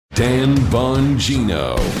Dan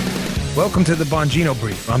Bongino. Welcome to the Bongino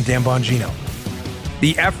Brief. I'm Dan Bongino.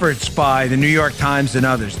 The efforts by the New York Times and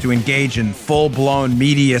others to engage in full-blown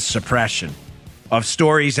media suppression of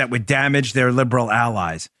stories that would damage their liberal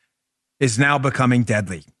allies is now becoming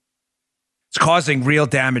deadly. It's causing real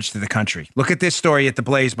damage to the country. Look at this story at The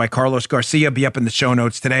Blaze by Carlos Garcia. Be up in the show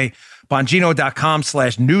notes today.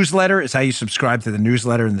 Bongino.com/newsletter is how you subscribe to the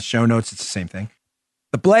newsletter in the show notes. It's the same thing.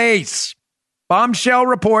 The Blaze. Bombshell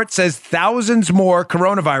report says thousands more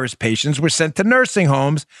coronavirus patients were sent to nursing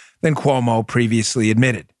homes than Cuomo previously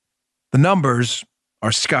admitted. The numbers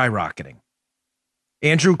are skyrocketing.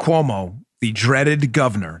 Andrew Cuomo, the dreaded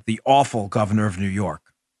governor, the awful governor of New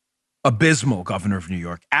York, abysmal governor of New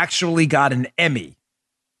York, actually got an Emmy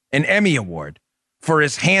award for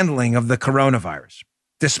his handling of the coronavirus.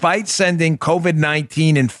 Despite sending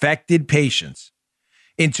COVID-19 infected patients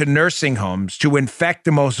into nursing homes to infect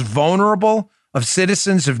the most vulnerable of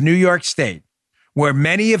citizens of New York State, where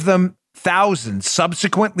many of them, thousands,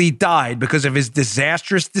 subsequently died because of his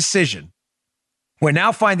disastrous decision, we're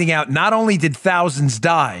now finding out not only did thousands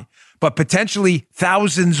die, but potentially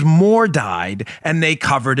thousands more died, and they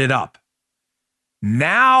covered it up.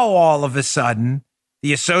 Now, all of a sudden,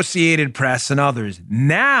 the Associated Press and others,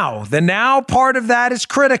 the now part of that is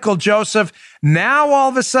critical, Joseph. Now, all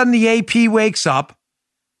of a sudden, the AP wakes up.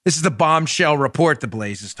 This is the bombshell report the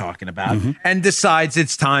Blaze is talking about, and decides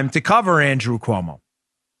it's time to cover Andrew Cuomo.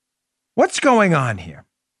 What's going on here?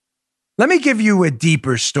 Let me give you a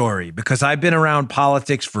deeper story, because I've been around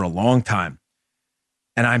politics for a long time.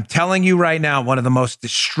 And I'm telling you right now, one of the most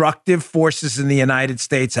destructive forces in the United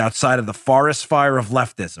States outside of the forest fire of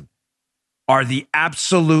leftism are the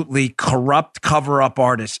absolutely corrupt cover-up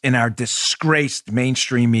artists in our disgraced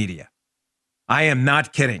mainstream media. I am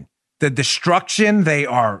not kidding. The destruction they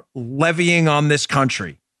are levying on this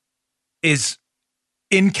country is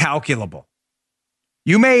incalculable.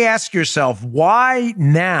 You may ask yourself, why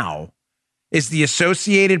now is the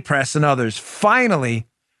Associated Press and others finally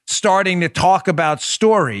starting to talk about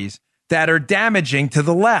stories that are damaging to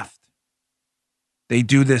the left? They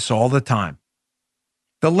do this all the time.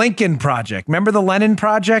 The Lincoln Project. Remember the Lenin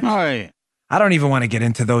Project? All right. I don't even want to get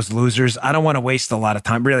into those losers. I don't want to waste a lot of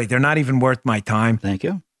time. Really, they're not even worth my time. Thank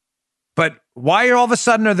you. But why all of a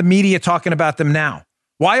sudden are the media talking about them now?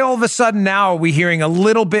 Why all of a sudden now are we hearing a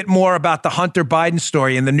little bit more about the Hunter Biden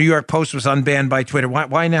story and the New York Post was unbanned by Twitter?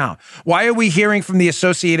 Why now? Why are we hearing from the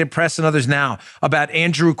Associated Press and others now about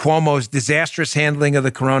Andrew Cuomo's disastrous handling of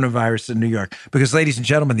the coronavirus in New York? Because, ladies and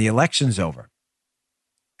gentlemen, the election's over.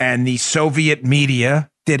 And the Soviet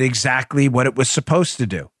media did exactly what it was supposed to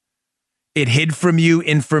do. It hid from you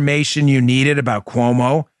information you needed about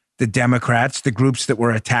Cuomo, the Democrats, the groups that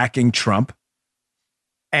were attacking Trump,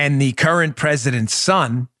 and the current president's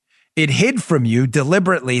son. It hid from you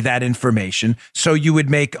deliberately that information so you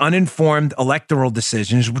would make uninformed electoral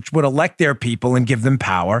decisions, which would elect their people and give them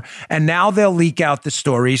power. And now they'll leak out the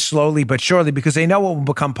stories slowly but surely because they know it will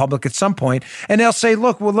become public at some point. And they'll say,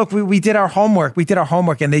 look, we did our homework. We did our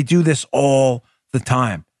homework. And they do this all the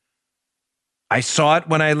time. I saw it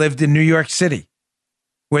when I lived in New York City,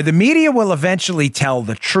 where the media will eventually tell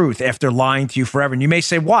the truth after lying to you forever. And you may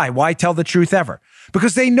say, why? Why tell the truth ever?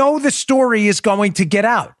 Because they know the story is going to get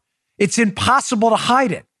out. It's impossible to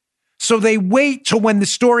hide it. So they wait till when the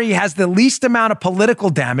story has the least amount of political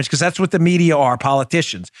damage, because that's what the media are,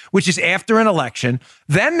 politicians, which is after an election.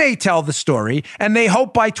 Then they tell the story, and they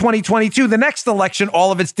hope by 2022, the next election,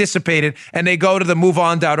 all of it's dissipated, and they go to the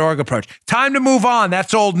moveon.org approach. Time to move on.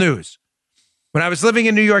 That's old news. When I was living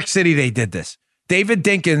in New York City, they did this. David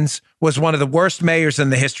Dinkins was one of the worst mayors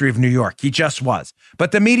in the history of New York. He just was.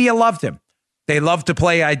 But the media loved him. They loved to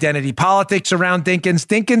play identity politics around Dinkins.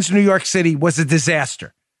 Dinkins' New York City was a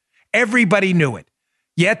disaster. Everybody knew it.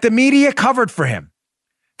 Yet the media covered for him.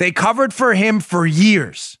 They covered for him for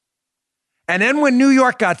years. And then when New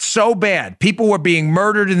York got so bad, people were being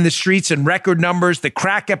murdered in the streets in record numbers. The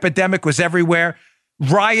crack epidemic was everywhere.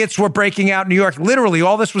 Riots were breaking out in New York. Literally,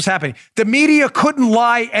 all this was happening. The media couldn't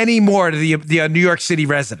lie anymore to the New York City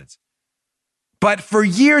residents. But for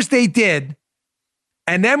years they did.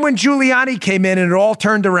 And then when Giuliani came in and it all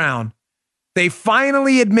turned around, they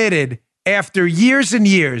finally admitted after years and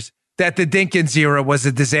years that the Dinkins era was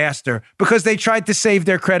a disaster because they tried to save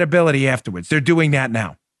their credibility afterwards. They're doing that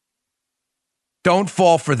now. Don't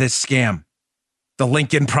fall for this scam. The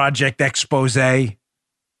Lincoln Project expose.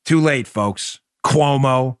 Too late, folks.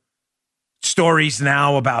 Cuomo. Stories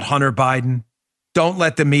now about Hunter Biden. Don't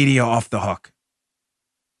let the media off the hook.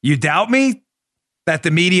 You doubt me that the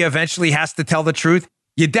media eventually has to tell the truth?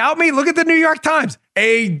 You doubt me? Look at the New York Times.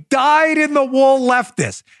 A dyed-in-the-wool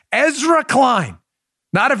leftist, Ezra Klein,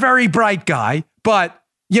 Not a very bright guy, but,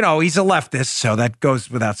 he's a leftist, so that goes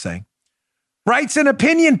without saying. Writes an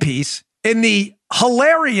opinion piece in the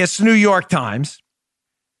hilarious New York Times.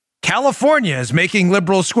 California is making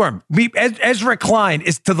liberals squirm. Ezra Klein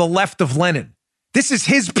is to the left of Lenin. This is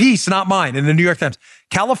his piece, not mine, in the New York Times.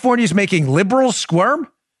 California is making liberals squirm?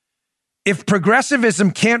 If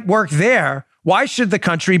progressivism can't work there, why should the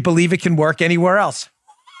country believe it can work anywhere else?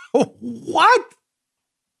 What?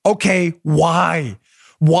 Okay, why?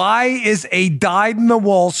 Why is a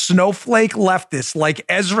dyed-in-the-wool snowflake leftist like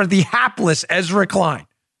Ezra, the hapless Ezra Klein,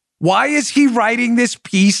 why is he writing this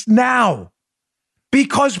piece now?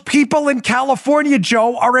 Because people in California,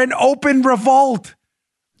 Joe, are in open revolt.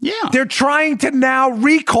 Yeah. They're trying to now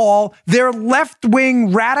recall their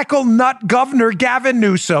left-wing radical nut governor, Gavin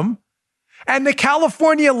Newsom, and the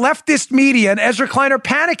California leftist media and Ezra Klein are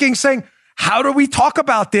panicking, saying, how do we talk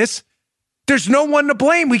about this? There's no one to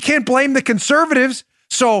blame. We can't blame the conservatives.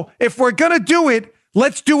 So if we're going to do it,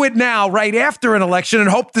 let's do it now, right after an election, and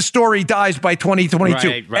hope the story dies by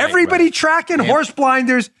 2022. Everybody tracking horse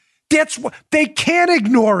blinders. They can't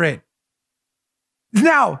ignore it.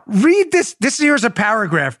 Now, read this. Here's a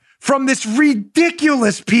paragraph from this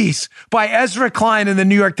ridiculous piece by Ezra Klein in the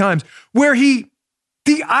New York Times, where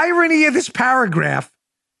the irony of this paragraph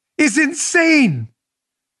is insane.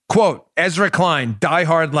 Quote, Ezra Klein,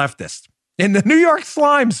 diehard leftist. In the New York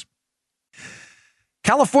Slimes,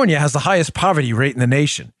 California has the highest poverty rate in the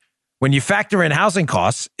nation. When you factor in housing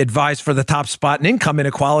costs, it vies for the top spot in income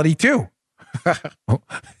inequality, too.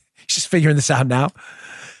 He's just figuring this out now.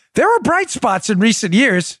 There are bright spots in recent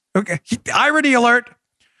years. Okay. Irony alert.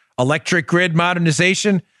 Electric grid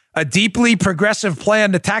modernization, a deeply progressive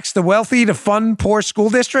plan to tax the wealthy to fund poor school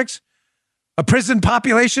districts, a prison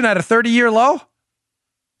population at a 30-year low.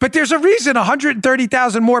 But there's a reason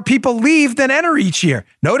 130,000 more people leave than enter each year.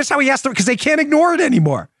 Notice how he has to, because they can't ignore it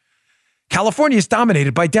anymore. California is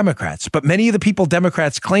dominated by Democrats, but many of the people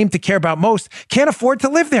Democrats claim to care about most can't afford to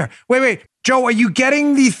live there. Wait. Joe, are you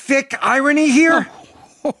getting the thick irony here?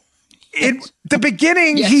 In the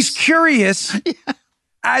beginning, he's curious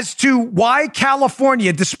as to why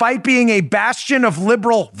California, despite being a bastion of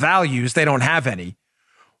liberal values, they don't have any.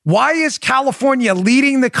 Why is California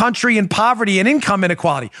leading the country in poverty and income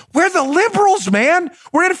inequality? We're the liberals, man.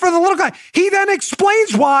 We're in it for the little guy. He then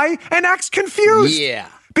explains why and acts confused. Yeah.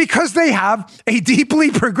 Because they have a deeply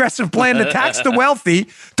progressive plan to tax the wealthy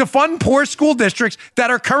to fund poor school districts that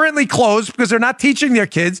are currently closed because they're not teaching their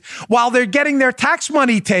kids, while they're getting their tax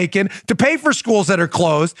money taken to pay for schools that are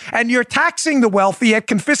closed. And you're taxing the wealthy at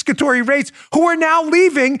confiscatory rates who are now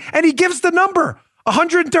leaving. And he gives the number.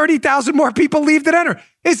 130,000 more people leave than enter.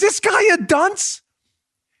 Is this guy a dunce?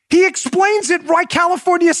 He explains it why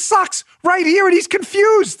California sucks right here, and he's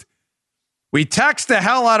confused. We tax the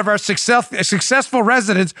hell out of our successful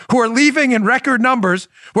residents who are leaving in record numbers.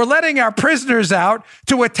 We're letting our prisoners out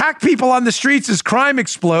to attack people on the streets as crime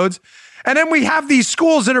explodes. And then we have these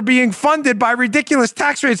schools that are being funded by ridiculous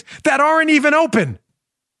tax rates that aren't even open.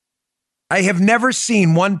 I have never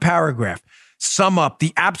seen one paragraph sum up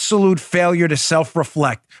the absolute failure to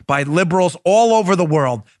self-reflect by liberals all over the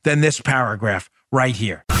world than this paragraph right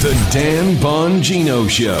here. The Dan Bongino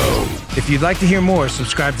Show. If you'd like to hear more,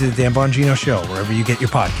 subscribe to The Dan Bongino Show wherever you get your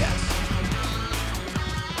podcasts.